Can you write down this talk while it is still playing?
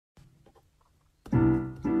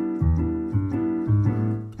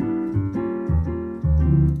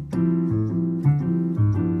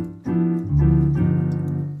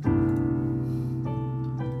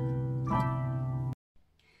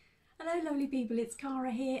people, it's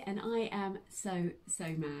Cara here and I am so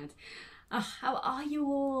mad. How are you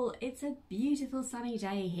all? It's a beautiful sunny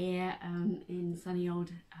day here in sunny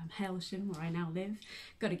old Hailsham where I now live.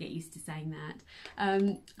 Got to get used to saying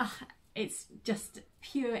that. It's just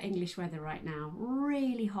pure English weather right now,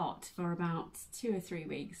 really hot for about 2 or 3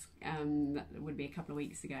 weeks. That would be a couple of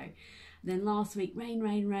weeks ago. Then last week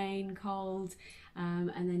rain, cold,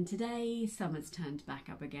 and then today summer's turned back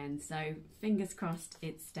up again, so fingers crossed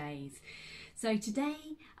it stays. So today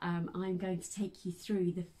I'm going to take you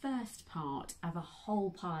through the first part of a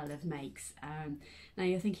whole pile of makes. Now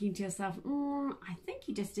you're thinking to yourself, I think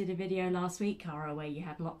you just did a video last week, Cara, where you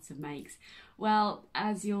had lots of makes. Well,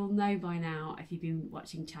 as you'll know by now, if you've been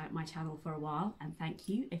watching my channel for a while, and thank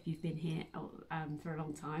you if you've been here for a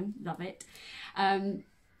long time, love it.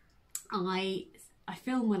 I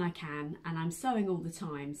film when I can, and I'm sewing all the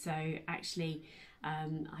time, so actually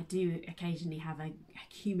I do occasionally have an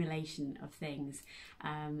accumulation of things,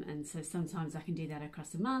 and so sometimes I can do that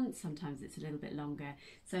across a month, sometimes it's a little bit longer.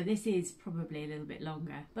 So this is probably a little bit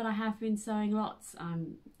longer, but I have been sewing lots.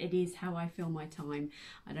 It is how I fill my time.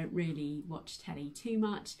 I don't really watch telly too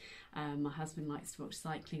much. My husband likes to watch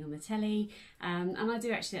cycling on the telly, and I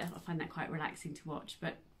do actually, I find that quite relaxing to watch,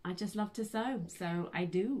 but I just love to sew, so I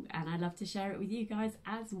do, and I love to share it with you guys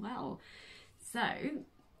as well. So,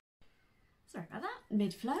 sorry about that,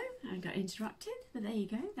 mid-flow, I got interrupted, but there you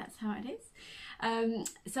go, that's how it is.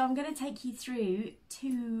 So I'm going to take you through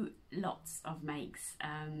 2 lots of makes,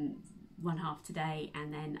 one half today,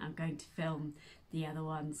 and then I'm going to film the other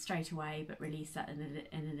one straight away, but release that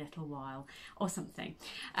in a little while, or something.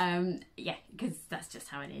 Yeah, because that's just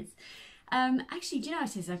how it is. Actually, do you know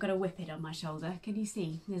what it is? I've got a whippet on my shoulder. Can you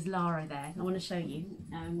see? There's Lara there. I want to show you.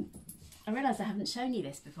 I realise I haven't shown you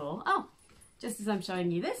this before. Oh, just as I'm showing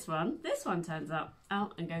you this one turns up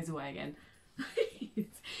out and goes away again.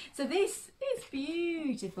 So this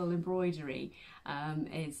beautiful embroidery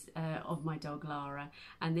is of my dog Lara,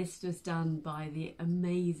 and this was done by the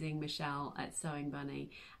amazing Michelle at Sewing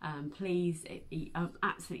Bunny. Please, I'm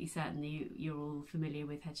absolutely certain you're all familiar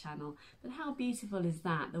with her channel, but how beautiful is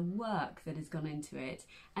that, the work that has gone into it.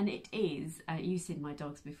 And it is, you've seen my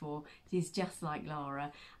dogs before, it is just like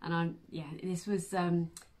Lara, and this was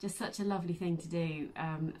just such a lovely thing to do.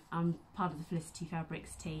 I'm part of the Felicity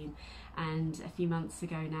Fabrics team, and a few months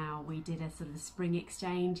ago now we did a sort of a spring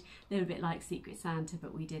exchange, a little bit like Secret Santa,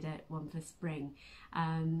 but we did one for spring.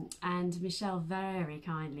 And Michelle very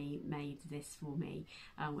kindly made this for me,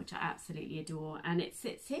 which I absolutely adore, and it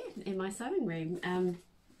sits here in my sewing room.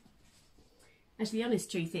 Actually, the honest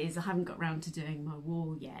truth is I haven't got round to doing my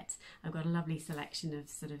wall yet. I've got a lovely selection of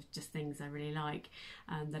sort of just things I really like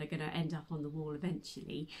that are going to end up on the wall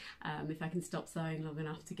eventually, if I can stop sewing long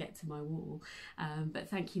enough to get to my wall. But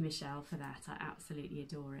thank you, Michelle, for that. I absolutely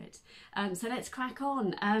adore it. So let's crack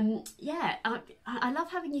on. Yeah, I love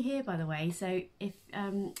having you here, by the way. So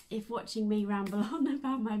if watching me ramble on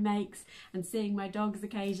about my makes and seeing my dogs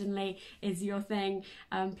occasionally is your thing,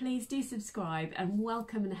 please do subscribe, and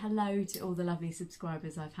welcome and hello to all the lovely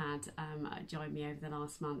subscribers I've had join me over the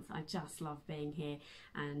last month. I just love being here,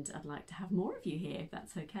 and I'd like to have more of you here if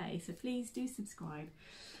that's okay, so please do subscribe.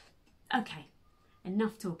 Okay,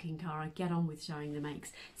 enough talking, Cara, get on with showing the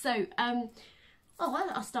makes. So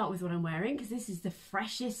I'll start with what I'm wearing, because this is the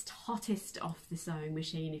freshest, hottest off the sewing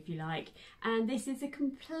machine, if you like, and this is a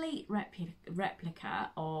complete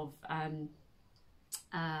replica of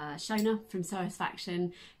Shona from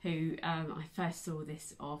Satisfaction, who I first saw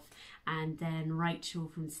this off, and then Rachel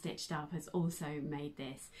from Stitched Up has also made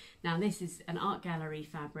this. Now this is an art gallery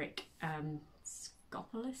fabric,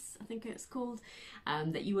 Scopolis I think it's called,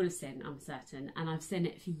 that you will have seen, I'm certain, and I've seen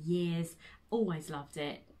it for years, always loved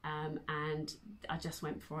it, and I just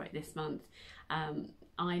went for it this month.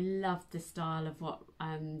 I loved the style of what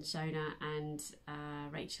Shona and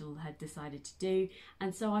Rachel had decided to do,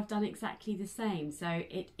 and so I've done exactly the same. So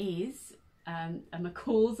it is a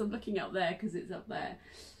McCall's. I'm looking up there because it's up there.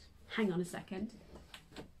 Hang on a second.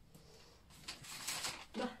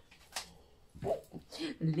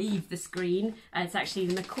 Leave the screen. It's actually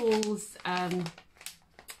the McCall's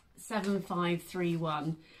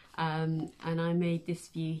 7531, and I made this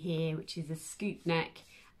view here, which is a scoop neck,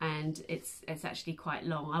 and it's actually quite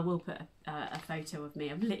long. I will put a photo of me.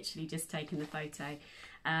 I've literally just taken the photo.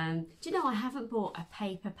 Do you know, I haven't bought a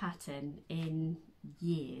paper pattern in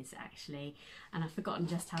years actually, and I've forgotten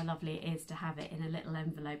just how lovely it is to have it in a little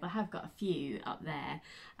envelope. I have got a few up there,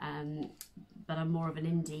 but I'm more of an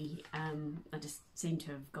indie. I just seem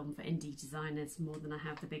to have gone for indie designers more than I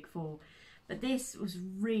have the big four, but this was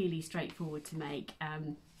really straightforward to make.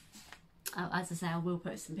 As I say, I will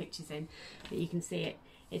put some pictures in, but you can see it.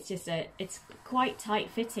 It's just it's quite tight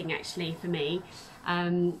fitting actually for me.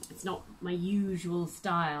 It's not my usual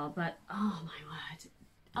style, but oh my word,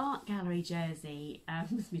 art gallery jersey,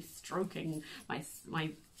 with me stroking my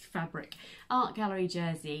fabric. Art gallery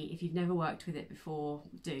jersey, if you've never worked with it before,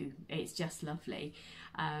 do. It's just lovely.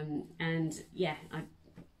 And yeah,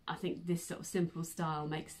 I think this sort of simple style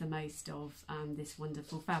makes the most of this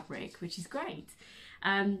wonderful fabric, which is great.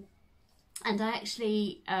 And I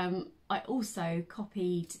actually, I also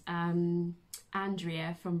copied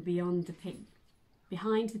Andrea from Behind the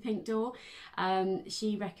Pink Door.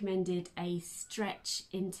 She recommended a stretch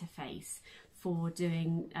interface for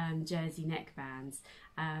doing jersey neckbands.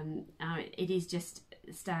 It is just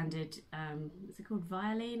standard, what's it called,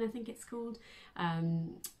 violin I think it's called,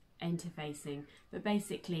 interfacing, but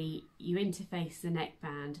basically you interface the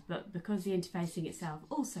neckband, but because the interfacing itself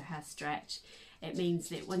also has stretch, it means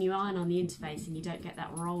that when you iron on the interfacing you don't get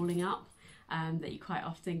that rolling up that you quite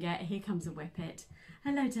often get. Here comes a whippet.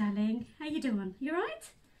 Hello darling, how you doing? You right?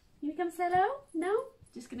 You gonna come say hello? No?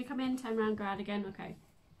 Just gonna come in, turn around, go out again? Okay.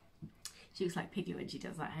 She looks like Piggy when she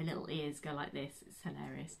does that. Her little ears go like this. It's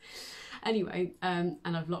hilarious. Anyway, and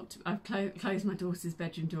I've closed my daughter's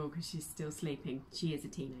bedroom door because she's still sleeping. She is a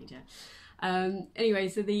teenager. Anyway,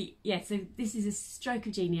 so this is a stroke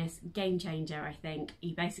of genius, game changer. I think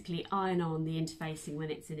you basically iron on the interfacing when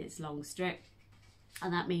it's in its long strip,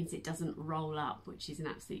 and that means it doesn't roll up, which is an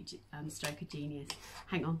absolute stroke of genius.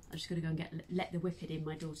 Hang on, I'm just going to go and let the whippet in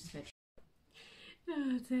my daughter's bedroom.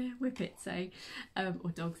 Oh dear, whippets,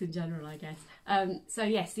 or dogs in general, I guess. So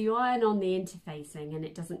yes, so you iron on the interfacing and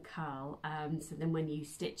it doesn't curl, so then when you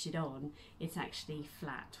stitch it on, it's actually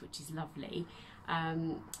flat, which is lovely.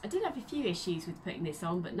 I did have a few issues with putting this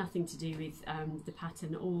on, but nothing to do with the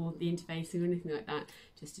pattern or the interfacing or anything like that,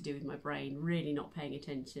 just to do with my brain really not paying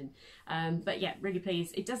attention. But yeah, really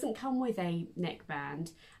pleased. It doesn't come with a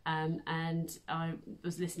neckband, and I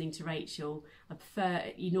was listening to Rachel. I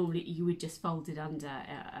prefer, you would just fold it under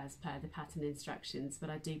as per the pattern instructions, but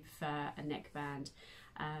I do prefer a neckband.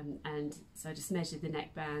 And so I just measured the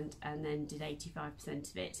neckband and then did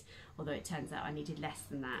 85% of it, although it turns out I needed less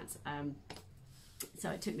than that.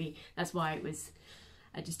 So it took me, that's why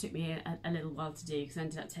it just took me a little while to do, because I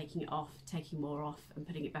ended up taking it off, taking more off and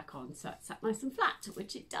putting it back on, so it sat nice and flat,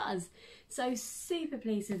 which it does. So super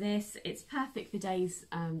pleased with this. It's perfect for days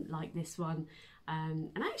like this one,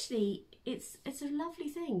 and actually it's a lovely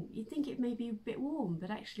thing. You'd think it may be a bit warm,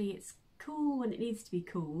 but actually it's cool when it needs to be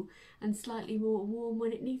cool and slightly more warm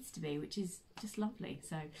when it needs to be, which is just lovely.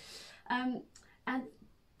 So and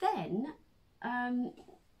then oh,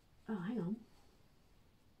 hang on,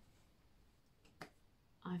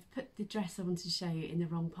 I've put the dress I want to show you in the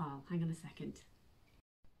wrong pile. Hang on a second.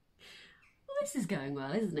 Well, this is going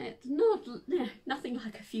well, isn't it? Nothing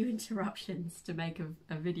like a few interruptions to make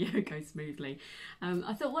a video go smoothly.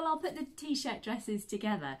 I thought, well, I'll put the t-shirt dresses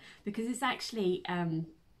together, because it's actually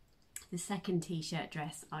the second t-shirt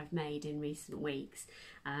dress I've made in recent weeks,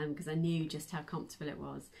 because I knew just how comfortable it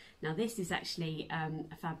was. Now this is actually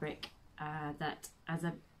a fabric that, as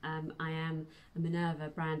I am a Minerva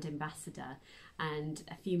brand ambassador, and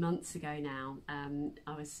a few months ago now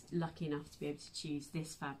I was lucky enough to be able to choose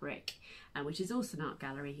this fabric, which is also an art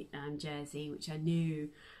gallery jersey, which I knew,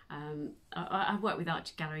 I've worked with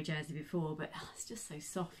art gallery jersey before, but it's just so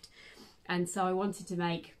soft, and so I wanted to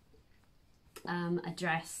make a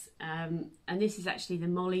dress, and this is actually the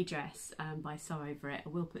Molly dress by Sew Over It. I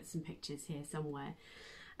will put some pictures here somewhere.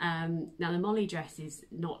 Now the Molly dress is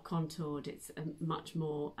not contoured, it's a much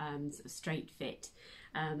more sort of straight fit,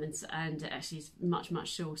 and actually it's much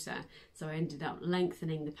shorter, so I ended up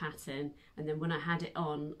lengthening the pattern, and then when I had it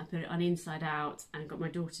on, I put it on inside out and got my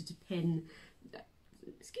daughter to pin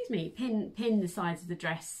the sides of the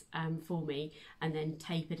dress for me, and then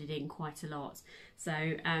tapered it in quite a lot. So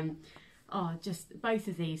oh, just both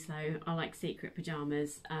of these though are like secret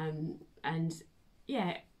pyjamas, and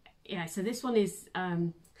yeah, so this one is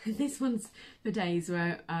this one's for days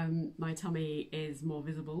where my tummy is more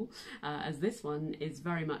visible, as this one is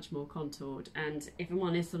very much more contoured. And if I'm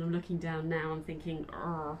honest, when I'm looking down now, I'm thinking,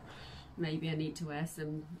 oh, maybe I need to wear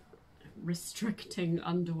some restricting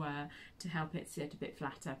underwear to help it sit a bit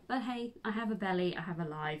flatter. But hey, I have a belly, I have a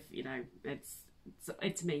life, you know,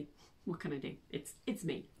 it's me. What can I do? It's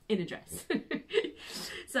me in a dress.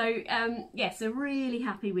 So yeah, so really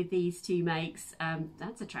happy with these two makes.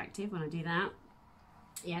 That's attractive when I do that.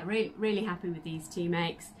 Yeah, really happy with these two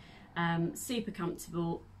makes. Super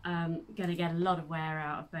comfortable. Going to get a lot of wear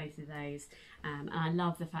out of both of those, and I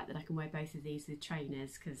love the fact that I can wear both of these with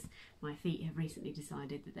trainers, because my feet have recently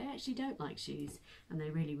decided that they actually don't like shoes and they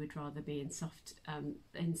really would rather be in soft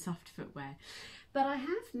footwear. But I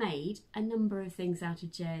have made a number of things out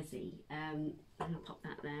of jersey. I'll pop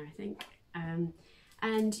that there, I think.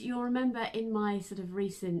 And you'll remember in my sort of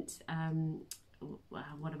recent well,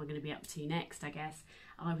 what am I going to be up to next, I guess,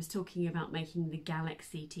 I was talking about making the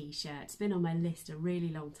Galaxy t-shirt. It's been on my list a really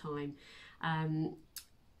long time.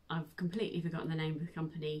 I've completely forgotten the name of the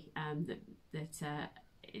company that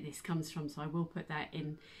this comes from, so I will put that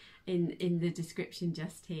in the description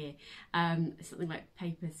just here. Something like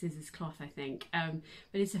paper, scissors, cloth, I think.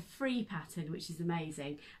 But it's a free pattern, which is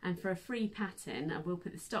amazing. And for a free pattern, I will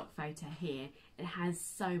put the stock photo here. It has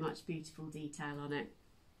so much beautiful detail on it.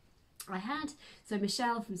 I had, so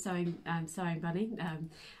Michelle from Sewing Bunny,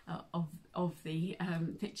 of the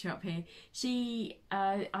picture up here, she,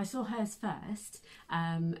 I saw hers first,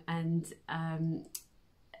 and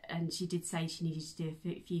she did say she needed to do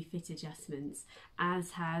a few fit adjustments, as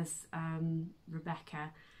has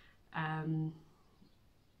Rebecca. Oh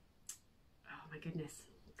my goodness,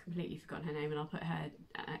 completely forgotten her name, and I'll put her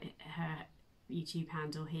YouTube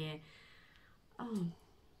handle here. Oh,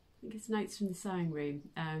 I think it's Notes from the Sewing Room.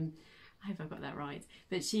 I hope I got that right.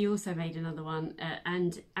 But she also made another one,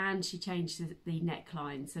 and she changed the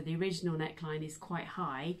neckline. So the original neckline is quite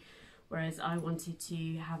high, whereas I wanted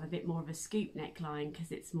to have a bit more of a scoop neckline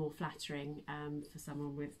because it's more flattering for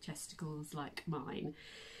someone with chesticles like mine.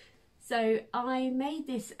 So I made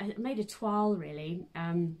this, I made a toile really.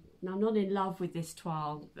 Now I'm not in love with this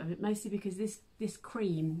toile, mostly because this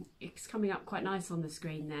cream, it's coming up quite nice on the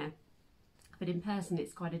screen there. But in person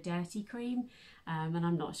it's quite a dirty cream, and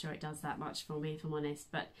I'm not sure it does that much for me, if I'm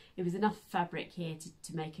honest, but it was enough fabric here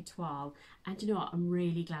to make a toile, and you know what, I'm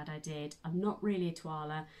really glad I did. I'm not really a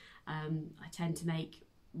toiler. I tend to make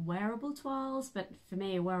wearable toiles, but for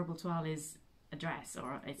me a wearable toile is a dress,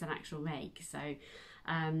 or it's an actual make. So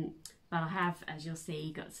but I have, as you'll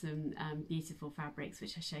see, got some beautiful fabrics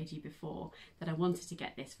which I showed you before, that I wanted to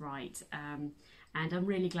get this right. And I'm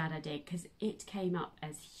really glad I did, because it came up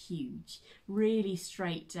as huge, really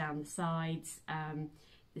straight down the sides.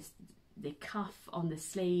 The cuff on the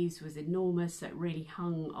sleeves was enormous, so it really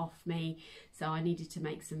hung off me. So I needed to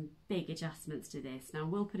make some big adjustments to this. Now I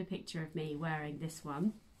will put a picture of me wearing this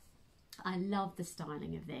one. I love the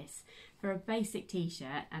styling of this. For a basic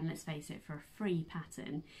t-shirt, and let's face it, for a free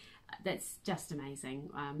pattern, that's just amazing.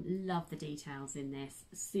 Love the details in this.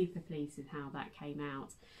 Super pleased with how that came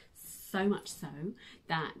out. So much so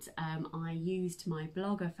that I used my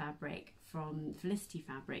blogger fabric from Felicity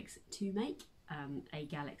Fabrics to make a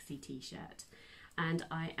Galaxy t-shirt, and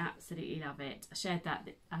I absolutely love it.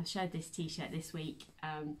 I shared this t-shirt this week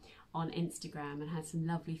on Instagram and had some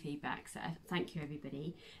lovely feedback, so thank you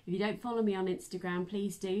everybody. If you don't follow me on Instagram,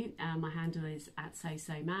 please do. My handle is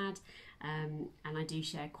 @SewMad, and I do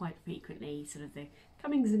share quite frequently sort of the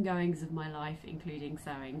comings and goings of my life, including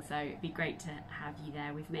sewing, so it'd be great to have you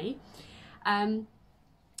there with me.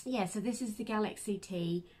 Yeah, so this is the Galaxy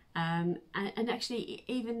T, and actually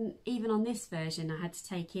even on this version I had to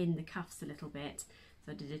take in the cuffs a little bit,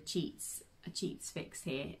 so I did a cheats fix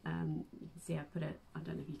here. You can see I put I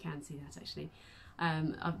don't know if you can see that actually.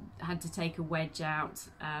 I've had to take a wedge out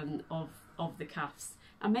of the cuffs,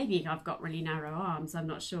 and maybe I've got really narrow arms, I'm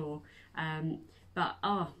not sure. But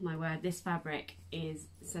oh my word, this fabric is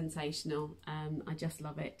sensational. I just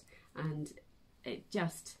love it, and it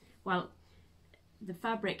just, well, the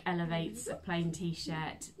fabric elevates a plain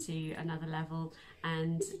t-shirt to another level,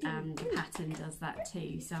 and the pattern does that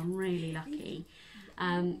too, so I'm really lucky.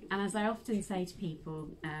 And as I often say to people,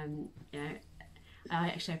 you know,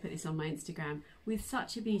 I put this on my Instagram, with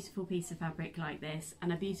such a beautiful piece of fabric like this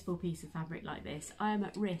and a beautiful piece of fabric like this, I am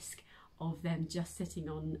at risk of them just sitting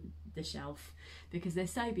on the shelf because they're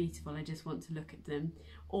so beautiful, I just want to look at them,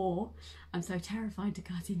 or I'm so terrified to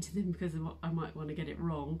cut into them because I might want to get it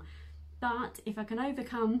wrong. But if I can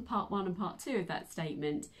overcome part 1 and part 2 of that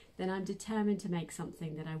statement, then I'm determined to make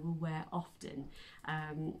something that I will wear often,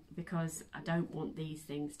 because I don't want these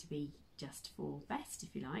things to be just for best,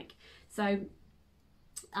 if you like. So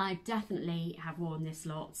I definitely have worn this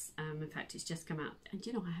lots. In fact, it's just come out, and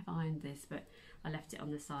you know, I have ironed this, but I left it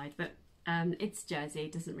on the side. But it's jersey,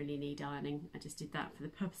 it doesn't really need ironing. I just did that for the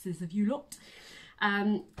purposes of you lot.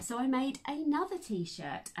 So I made another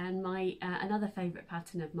t-shirt, and my another favourite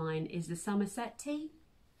pattern of mine is the Somerset T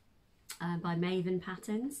by Mavern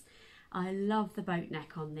Patterns. I love the boat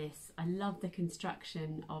neck on this. I love the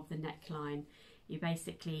construction of the neckline. You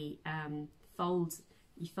basically fold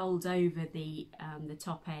you fold over the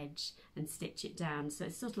top edge and stitch it down, so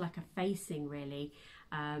it's sort of like a facing really,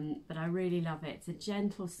 but I really love it. It's a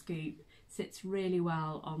gentle scoop, sits really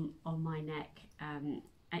well on my neck.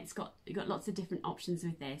 You've got lots of different options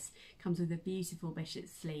with this. Comes with a beautiful bishop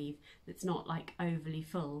sleeve that's not like overly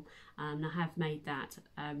full, and I have made that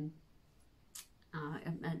a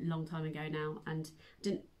long time ago now, and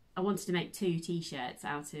I wanted to make 2 t-shirts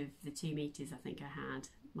out of the 2 meters I think I had.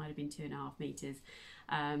 Might have been 2.5 meters,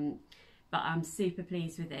 but I'm super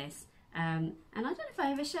pleased with this. And I don't know if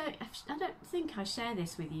I ever share, I don't think I share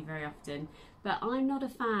this with you very often, but I'm not a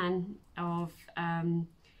fan of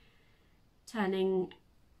turning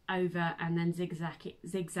over and then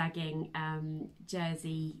zigzagging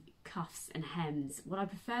jersey cuffs and hems. What I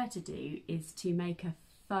prefer to do is to make a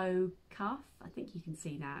faux cuff. I think you can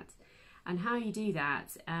see that. And how you do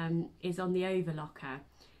that is on the overlocker.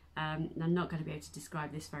 I'm not going to be able to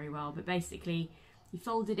describe this very well, but basically you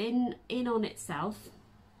fold it in on itself,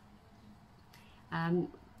 and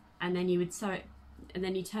then you would sew it, and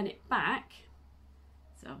then you turn it back.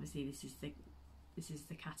 So obviously this is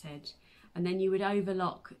the cut edge, and then you would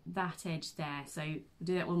overlock that edge there. So we'll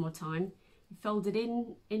do that one more time. You fold it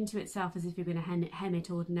into itself as if you're going to hem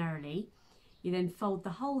it ordinarily. You then fold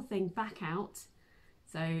the whole thing back out.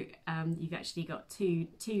 So you've actually got two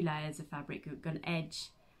layers of fabric. You've got an edge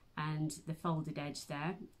and the folded edge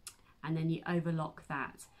there, and then you overlock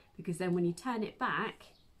that, because then when you turn it back,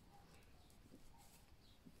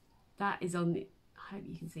 that is on the, I hope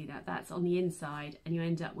you can see that, that's on the inside, and you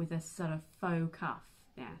end up with a sort of faux cuff.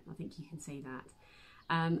 Yeah, I think you can see that.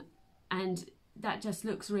 And that just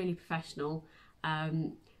looks really professional,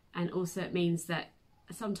 and also it means that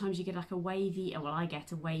sometimes you get like a wavy, well, I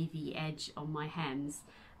get a wavy edge on my hems.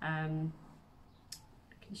 I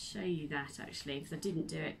can show you that actually, because I didn't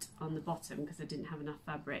do it on the bottom because I didn't have enough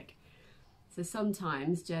fabric. So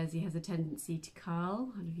sometimes jersey has a tendency to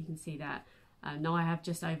curl. I don't know if you can see that. Now I have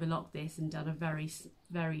just overlocked this and done a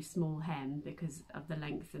very small hem because of the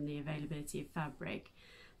length and the availability of fabric.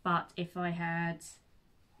 But if I had,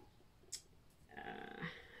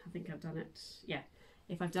 I think I've done it, yeah,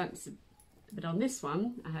 if I've done, but on this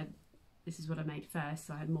one, this is what I made first,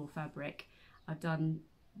 so I had more fabric. I've done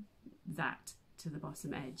that to the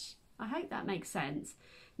bottom edge. I hope that makes sense.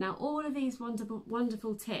 Now all of these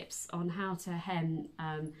wonderful tips on how to hem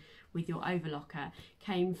with your overlocker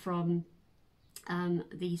came from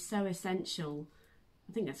the Sew Essential,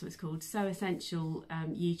 I think that's what it's called, Sew Essential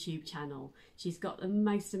YouTube channel. She's got the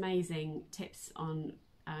most amazing tips on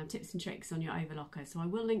tips and tricks on your overlocker, so I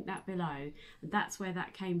will link that below, and that's where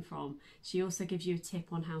that came from. She also gives you a tip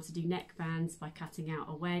on how to do neck bands by cutting out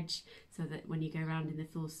a wedge, so that when you go around in the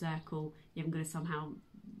full circle you haven't got to somehow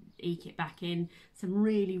eke it back in. Some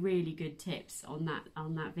really good tips on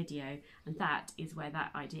that video, and that is where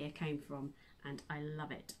that idea came from, and I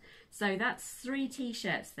love it. So that's 3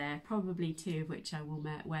 t-shirts there, probably 2 of which I will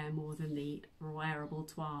wear more than the wearable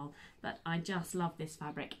toile, but I just love this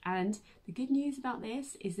fabric. And the good news about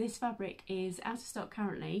this fabric is out of stock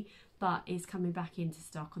currently, but is coming back into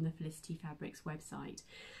stock on the Felicity Fabrics website.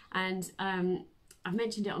 And I've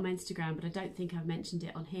mentioned it on my Instagram, but I don't think I've mentioned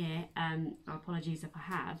it on here. Apologies if I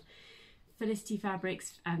have. Felicity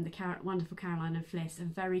Fabrics and the wonderful Caroline and Fliss have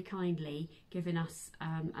very kindly given us,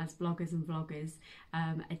 as bloggers and vloggers,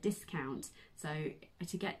 a discount. So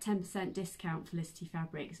to get 10% discount Felicity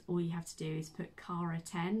Fabrics, all you have to do is put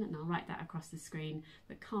Cara10, and I'll write that across the screen,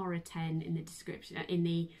 but Cara10 in the description, in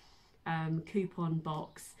the coupon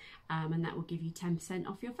box, and that will give you 10%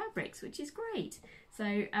 off your fabrics, which is great. So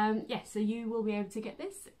yeah, so you will be able to get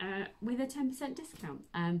this with a 10% discount.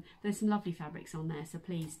 There's some lovely fabrics on there, so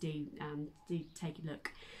please do take a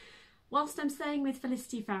look. Whilst I'm staying with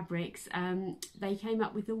Felicity Fabrics, they came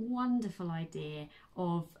up with a wonderful idea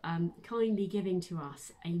of kindly giving to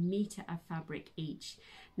us a metre of fabric each.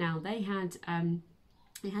 Now they had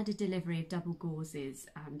a delivery of double gauzes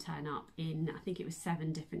turn up in, I think it was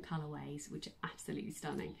 7 different colourways, which are absolutely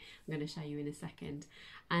stunning. I'm going to show you in a second.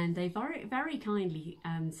 And they very kindly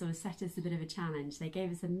sort of set us a bit of a challenge. They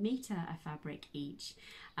gave us a metre of fabric each,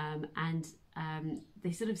 and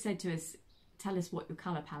they sort of said to us, tell us what your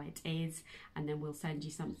colour palette is, and then we'll send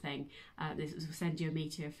you something. We'll send you a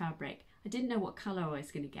metre of fabric. I didn't know what colour I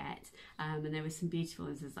was going to get, and there was some beautiful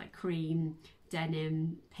ones. There's like cream,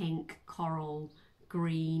 denim, pink, coral,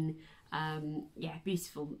 green, yeah,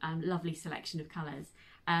 beautiful, lovely selection of colours.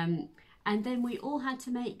 And then we all had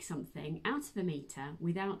to make something out of a metre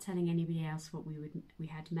without telling anybody else what we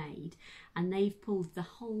had made. And they've pulled the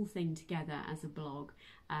whole thing together as a blog,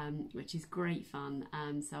 which is great fun.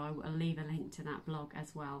 So I'll leave a link to that blog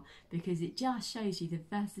as well, because it just shows you the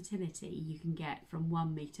versatility you can get from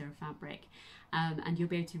 1 metre of fabric. And you'll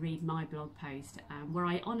be able to read my blog post where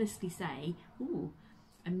I honestly say, ooh,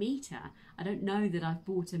 a metre. I don't know that I've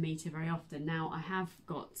bought a metre very often. Now I have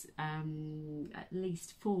got at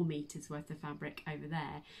least 4 metres worth of fabric over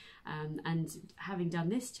there, and having done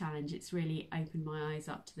this challenge, it's really opened my eyes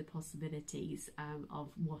up to the possibilities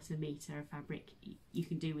of what a metre of fabric you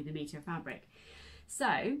can do with a metre of fabric.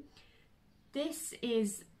 So this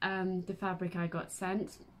is the fabric I got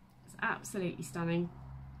sent. It's absolutely stunning.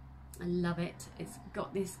 I love it. It's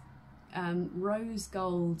got this rose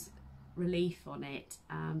gold relief on it.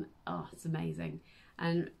 Oh, it's amazing.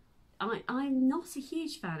 And I'm not a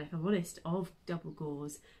huge fan, if I'm honest, of double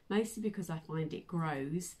gauze, mostly because I find it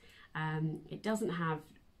grows. It doesn't have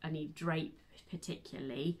any drape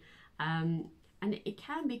particularly, and it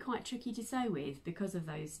can be quite tricky to sew with because of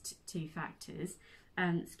those two factors.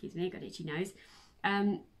 Excuse me, I got itchy nose.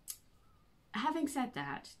 Having said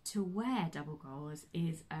that, to wear double gauze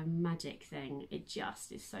is a magic thing. It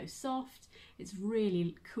just is so soft. It's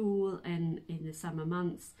really cool in the summer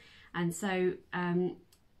months. And so,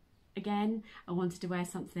 again, I wanted to wear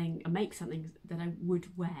something, or make something that I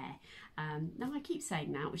would wear. Now I keep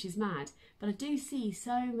saying that, which is mad, but I do see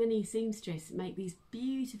so many seamstresses make these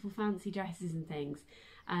beautiful fancy dresses and things.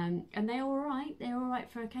 And they're all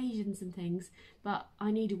right for occasions and things, but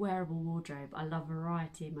I need a wearable wardrobe. I love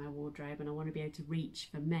variety in my wardrobe, and I want to be able to reach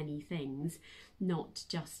for many things, not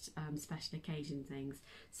just special occasion things.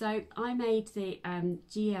 So I made the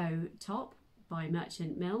Geo top by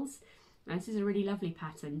Merchant Mills. This is a really lovely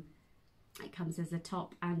pattern. It comes as a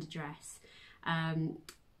top and a dress.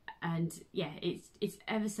 And yeah, it's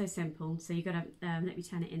ever so simple. So you've got to, let me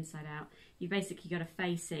turn it inside out. You basically got a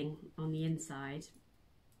facing on the inside.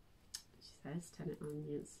 Says turn it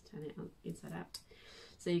on inside out.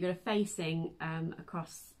 So you've got a facing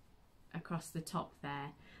across the top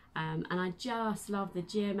there, and I just love the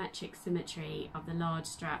geometric symmetry of the large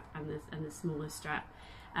strap and the smaller strap.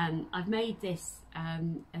 I've made this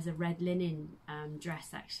as a red linen dress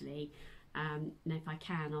actually, and if I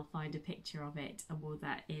can I'll find a picture of it. I wore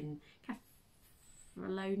that in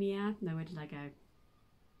Kefalonia. No, where did I go?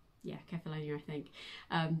 Yeah, Kefalonia, I think.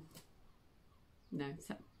 No,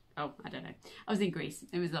 so, oh, I don't know. I was in Greece.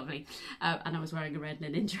 It was lovely. And I was wearing a red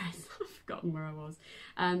linen dress. I've forgotten where I was.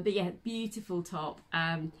 But yeah, beautiful top.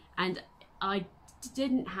 And I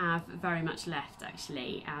didn't have very much left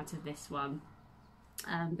actually out of this one.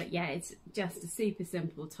 But yeah, it's just a super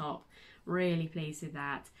simple top. Really pleased with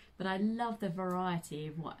that. But I love the variety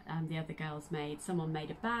of what the other girls made. Someone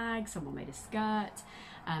made a bag, someone made a skirt,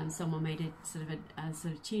 someone made a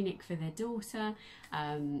sort of tunic for their daughter.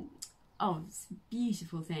 Oh, it's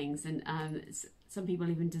beautiful things, and some people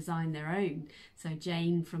even design their own. So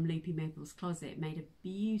Jane from Loopy Maple's Closet made a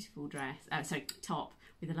beautiful dress, top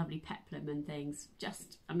with a lovely peplum and things.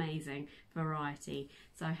 Just amazing variety.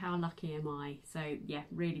 So how lucky am I? So yeah,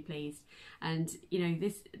 really pleased. And you know,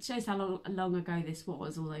 this shows how long ago this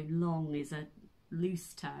was, although long is a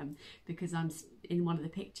loose term, because I'm in one of the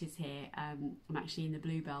pictures here. I'm actually in the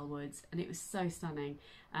Bluebell Woods, and it was so stunning.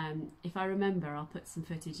 If I remember, I'll put some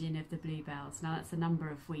footage in of the bluebells. Now that's a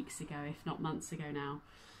number of weeks ago, if not months ago now.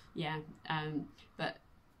 Yeah, but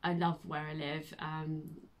I love where I live.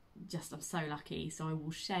 I'm so lucky. So I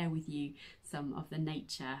will share with you some of the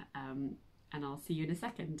nature, and I'll see you in a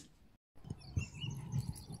second.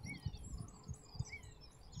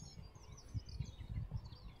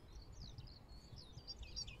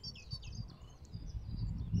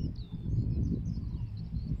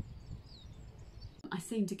 I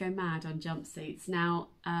seem to go mad on jumpsuits. Now,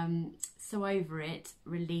 Sew Over It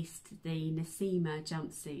released the Nasima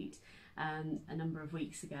jumpsuit a number of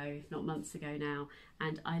weeks ago, if not months ago now,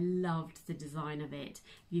 and I loved the design of it.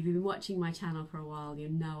 If you've been watching my channel for a while, you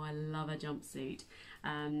know I love a jumpsuit.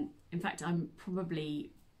 In fact, I'm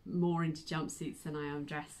probably more into jumpsuits than I am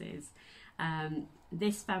dresses.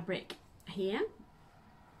 This fabric here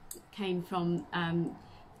came from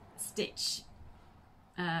Stitch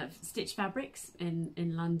Fabrics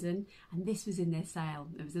in London, and this was in their sale.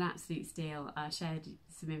 It was an absolute steal. I shared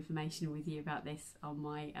some information with you about this on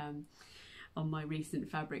my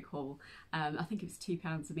recent fabric haul. I think it was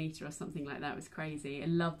 £2 a metre or something like that. It was crazy. I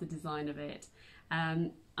love the design of it.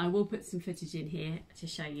 I will put some footage in here to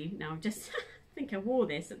show you. Now I've just I think I wore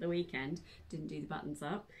this at the weekend, didn't do the buttons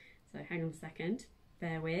up, so hang on a second,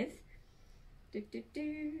 bear with.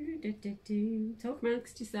 Talk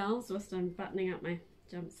amongst yourselves whilst I'm buttoning up my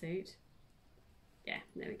jumpsuit. Yeah,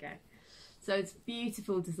 there we go. So it's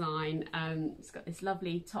beautiful design. It's got this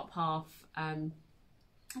lovely top half. I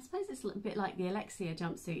suppose it's a little bit like the Alexia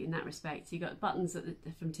jumpsuit in that respect. So you've got buttons at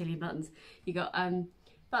from Tilly Buttons. You've got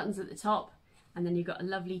buttons at the top, and then you've got a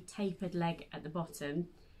lovely tapered leg at the bottom.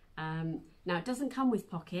 Now it doesn't come with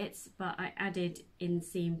pockets, but I added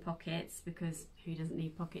inseam pockets because who doesn't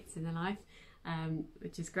need pockets in their life,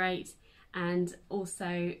 which is great. And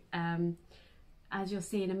also, as you'll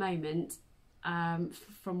see in a moment,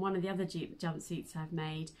 from one of the other jumpsuits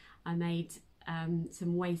I made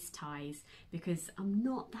some waist ties because I'm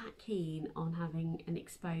not that keen on having an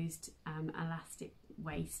exposed elastic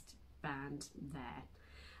waistband there.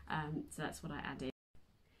 So that's what I added.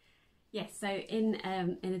 Yes, so in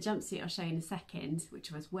a jumpsuit I'll show you in a second,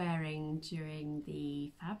 which I was wearing during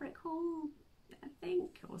the fabric haul, I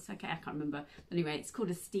think, or it's okay, I can't remember. But anyway, it's called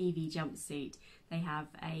a Stevie jumpsuit. They have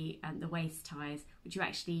the waist ties, which you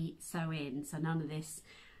actually sew in, so none of this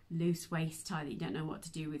loose waist tie that you don't know what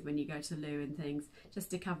to do with when you go to the loo and things,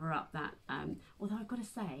 just to cover up that. Although I've got to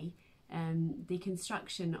say, the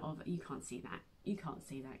construction of, you can't see that,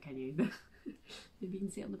 can you? Maybe you can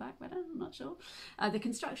see it on the back better, I'm not sure. The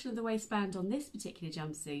construction of the waistband on this particular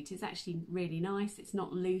jumpsuit is actually really nice. It's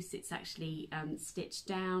not loose, it's actually stitched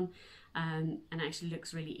down and actually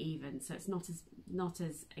looks really even. So it's not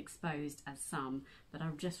as exposed as some, but I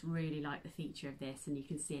just really like the feature of this, and you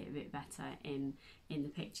can see it a bit better in the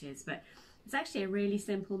pictures. But it's actually a really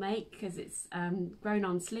simple make because it's grown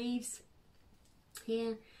on sleeves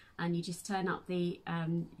here, and you just turn up the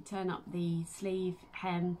sleeve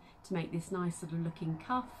hem to make this nice sort of looking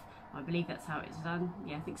cuff. I believe that's how it's done.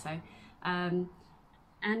 Yeah, I think so.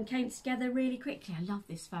 And came together really quickly. I love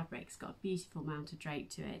this fabric. It's got a beautiful amount of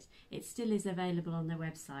drape to it. It still is available on their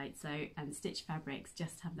website. So, and Stitch Fabrics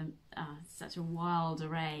just have them such a wild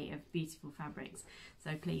array of beautiful fabrics.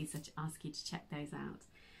 So please, I ask you to check those out.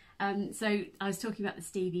 So I was talking about the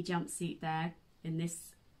Stevie jumpsuit there in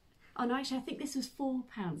this. Oh no, actually I think this was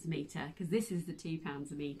 £4 a metre, because this is the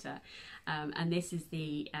 £2 a metre, and this is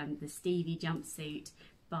the Stevie jumpsuit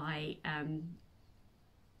by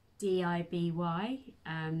DIBY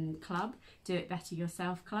club, Do It Better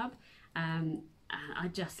Yourself club. I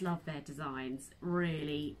just love their designs,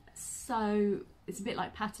 really. So it's a bit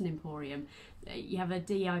like Pattern Emporium. You have a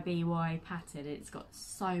DIBY pattern, it's got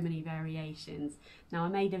so many variations. Now I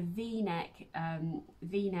made a V-neck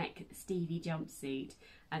Stevie jumpsuit,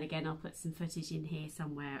 and again I'll put some footage in here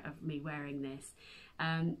somewhere of me wearing this.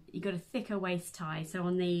 You've got a thicker waist tie, so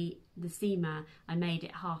on the seamer I made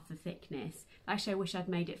it half the thickness. Actually I wish I'd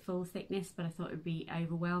made it full thickness, but I thought it would be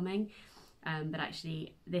overwhelming. But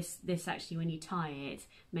actually this actually, when you tie it,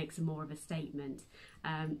 makes more of a statement.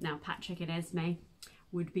 Now Patrick and Esme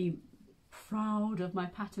would be proud of my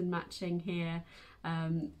pattern matching here,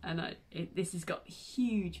 and this has got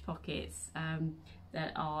huge pockets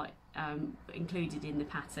that are included in the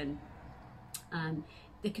pattern.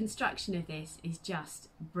 The construction of this is just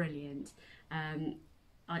brilliant.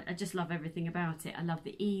 I just love everything about it. I love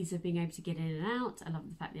the ease of being able to get in and out. I love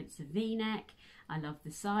the fact that it's a V-neck. I love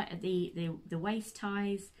the side, the waist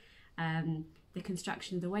ties. The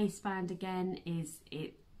construction of the waistband again is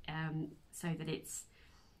so that it's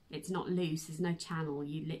not loose. There's no channel.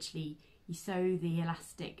 You literally sew the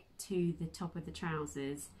elastic to the top of the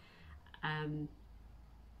trousers, and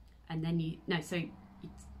then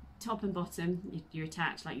top and bottom you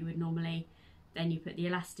attach like you would normally. Then you put the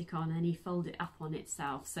elastic on and you fold it up on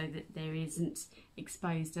itself so that there isn't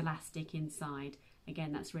exposed elastic inside.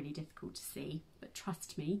 Again, that's really difficult to see, but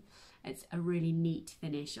trust me, it's a really neat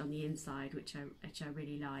finish on the inside, which I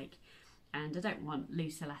really like. And I don't want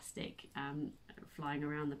loose elastic flying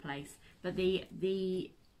around the place. But the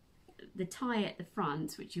tie at the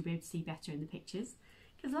front, which you'll be able to see better in the pictures,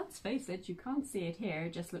 because let's face it, you can't see it here.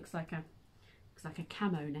 It just looks like a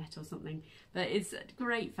camo net or something, but it's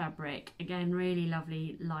great fabric. Again, really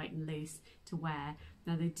lovely, light and loose to wear.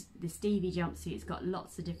 Now the Stevie jumpsuit, it's got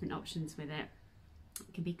lots of different options with it.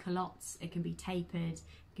 It can be culottes, it can be tapered,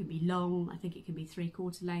 it can be long, I think it can be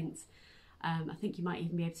 3/4 lengths. I think you might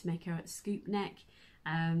even be able to make a scoop neck.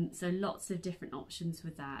 So lots of different options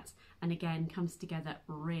with that, and again comes together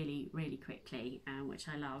really, really quickly, which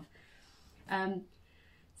I love.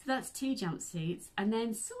 So that's 2 jumpsuits, and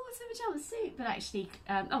then sort of a jumpsuit, but actually,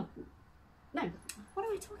 oh no, what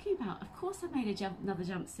am I talking about? Of course I made another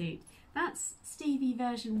jumpsuit. That's Stevie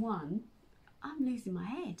version 1. I'm losing my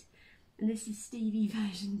head. And this is Stevie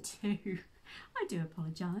version 2. I do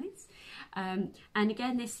apologise. And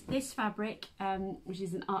again, this fabric, which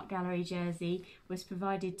is an art gallery jersey, was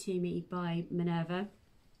provided to me by Minerva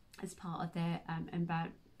as part of their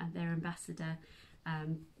ambassador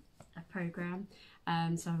program.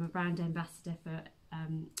 So I'm a brand ambassador for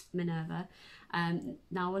Minerva.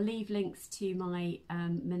 Now I'll leave links to my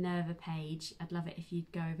Minerva page. I'd love it if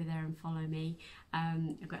you'd go over there and follow me.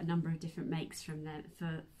 I've got a number of different makes from them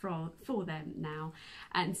for them now,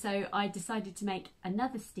 and so I decided to make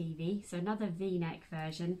another Stevie, so another V-neck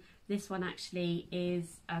version. This one actually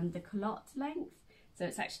is the culotte length, so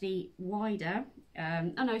it's actually wider.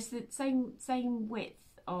 Oh no, it's the same width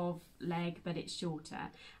of leg, but it's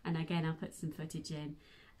shorter. And again, I'll put some footage in.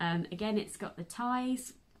 Again, it's got the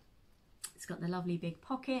ties. It's got the lovely big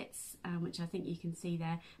pockets, which I think you can see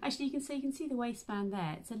there. Actually, you can see the waistband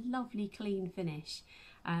there. It's a lovely clean finish.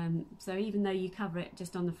 So even though you cover it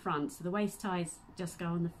just on the front, so the waist ties just go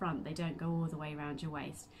on the front, they don't go all the way around your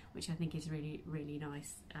waist, which I think is really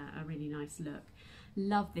nice, a really nice look.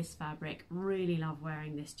 Love this fabric, really love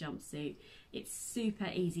wearing this jumpsuit. It's super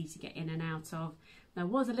easy to get in and out of. I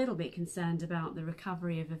was a little bit concerned about the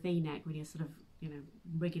recovery of a V-neck when you're sort of, you know,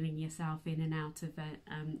 wriggling yourself in and out of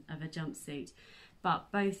a jumpsuit, but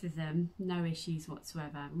both of them, no issues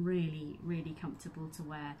whatsoever. Really comfortable to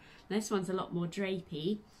wear. This one's a lot more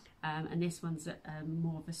drapey, and this one's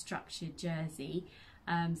more of a structured jersey,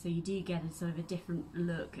 so you do get a sort of a different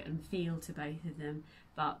look and feel to both of them,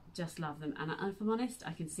 but just love them. And if I'm honest,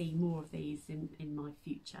 I can see more of these in my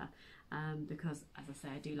future, because as I say,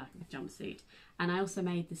 I do like the jumpsuit. And I also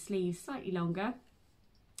made the sleeves slightly longer.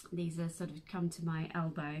 These are sort of come to my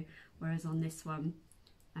elbow, whereas on this one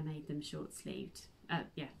I made them short sleeved.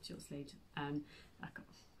 Yeah, short sleeved. I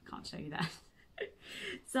can't show you that.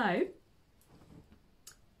 So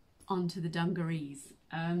on to the dungarees.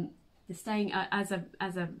 The staying as a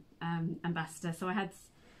ambassador. So I had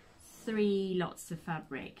 3 lots of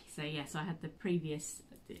fabric. So yes, I had the previous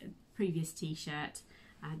t-shirt.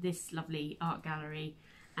 I had this lovely art gallery,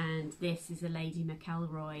 and this is a Lady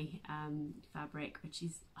McElroy fabric, which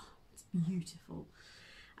is it's beautiful.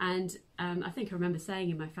 And I think I remember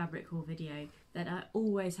saying in my fabric haul video that I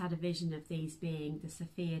always had a vision of these being the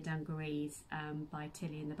Safiya Dungarees by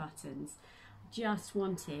Tilly and the Buttons. Just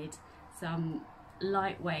wanted some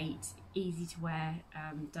lightweight, easy to wear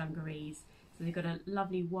dungarees. So they've got a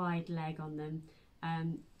lovely wide leg on them.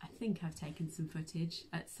 I think I've taken some footage,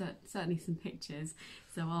 certainly some pictures,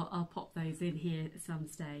 so I'll pop those in here at some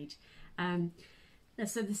stage.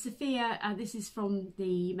 So the Safiya, this is from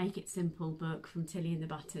the Make It Simple book from Tilly and the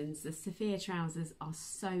Buttons. The Safiya trousers are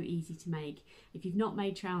so easy to make. If you've not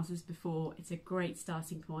made trousers before, it's a great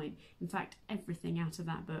starting point. In fact, everything out of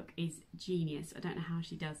that book is genius. I don't know how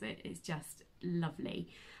she does it, it's just lovely.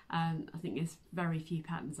 I think there's very few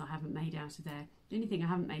patterns I haven't made out of there. The only thing I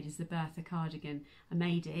haven't made is the Bertha cardigan. I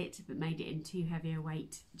made it, but made it in too heavy a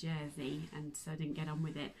weight jersey, and so I didn't get on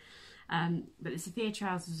with it. But the Safiya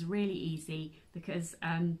trousers are really easy because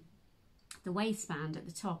the waistband at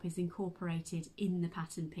the top is incorporated in the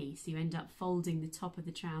pattern piece. So you end up folding the top of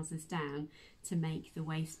the trousers down to make the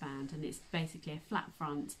waistband, and it's basically a flat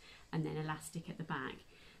front and then elastic at the back.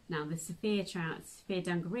 Now the Safiya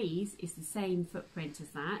Dungarees is the same footprint as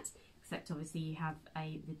that, except obviously you have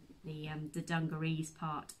the Dungarees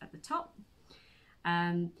part at the top.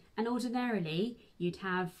 And ordinarily you'd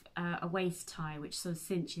have a waist tie which sort of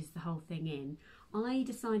cinches the whole thing in. I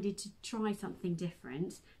decided to try something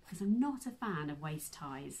different because I'm not a fan of waist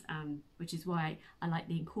ties, which is why I like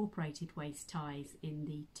the incorporated waist ties in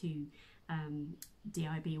the 2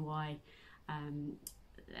 DIBY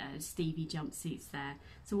Stevie jumpsuits there.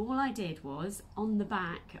 So all I did was on the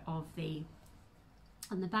back of the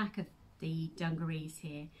dungarees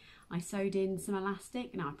here, I sewed in some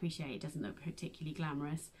elastic. Now I appreciate it doesn't look particularly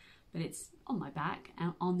glamorous, but it's on my back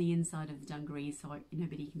and on the inside of the dungarees, so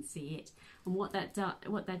nobody can see it. And what that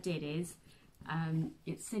did is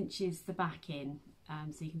it cinches the back in,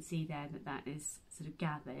 so you can see there that is sort of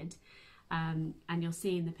gathered, and you'll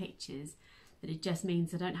see in the pictures that it just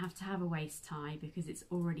means I don't have to have a waist tie because it's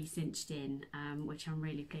already cinched in, which I'm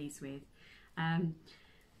really pleased with.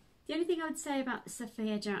 The only thing I would say about the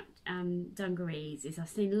Safiya dungarees is I've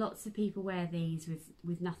seen lots of people wear these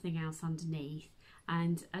with nothing else underneath,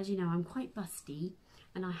 and as you know, I'm quite busty,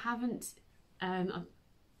 and I haven't been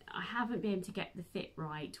able to get the fit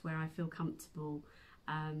right where I feel comfortable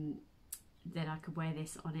that I could wear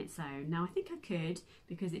this on its own. Now I think I could,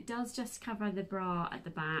 because it does just cover the bra at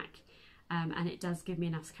the back, and it does give me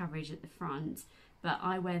enough coverage at the front, but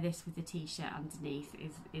I wear this with the t-shirt underneath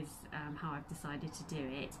is how I've decided to do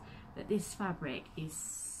it. But this fabric is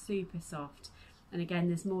super soft. And again,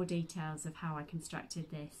 there's more details of how I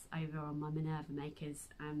constructed this over on my Minerva Makers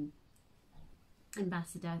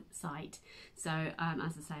ambassador site. So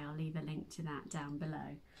as I say, I'll leave a link to that down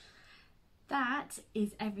below. That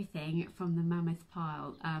is everything from the mammoth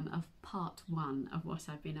pile of part 1 of what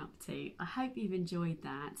I've been up to. I hope you've enjoyed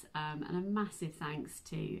that, and a massive thanks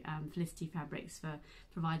to Felicity Fabrics for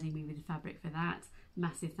providing me with the fabric for that.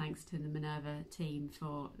 Massive thanks to the Minerva team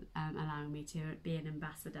for allowing me to be an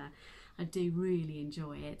ambassador. I do really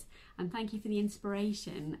enjoy it, and thank you for the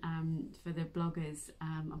inspiration for the bloggers.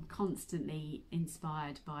 I'm constantly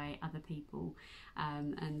inspired by other people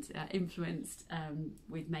and influenced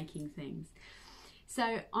with making things.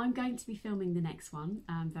 So I'm going to be filming the next one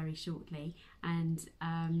very shortly, and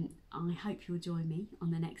I hope you'll join me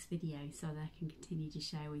on the next video so that I can continue to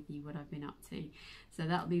share with you what I've been up to. So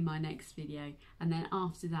that'll be my next video, and then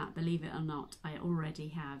after that, believe it or not, I already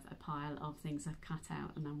have a pile of things I've cut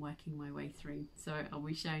out and I'm working my way through. So I'll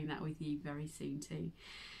be sharing that with you very soon too.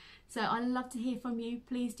 So I'd love to hear from you.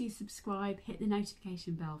 Please do subscribe, hit the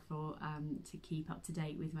notification bell for to keep up to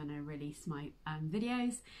date with when I release my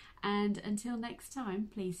videos. And until next time,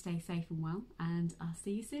 please stay safe and well, and I'll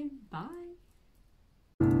see you soon. Bye.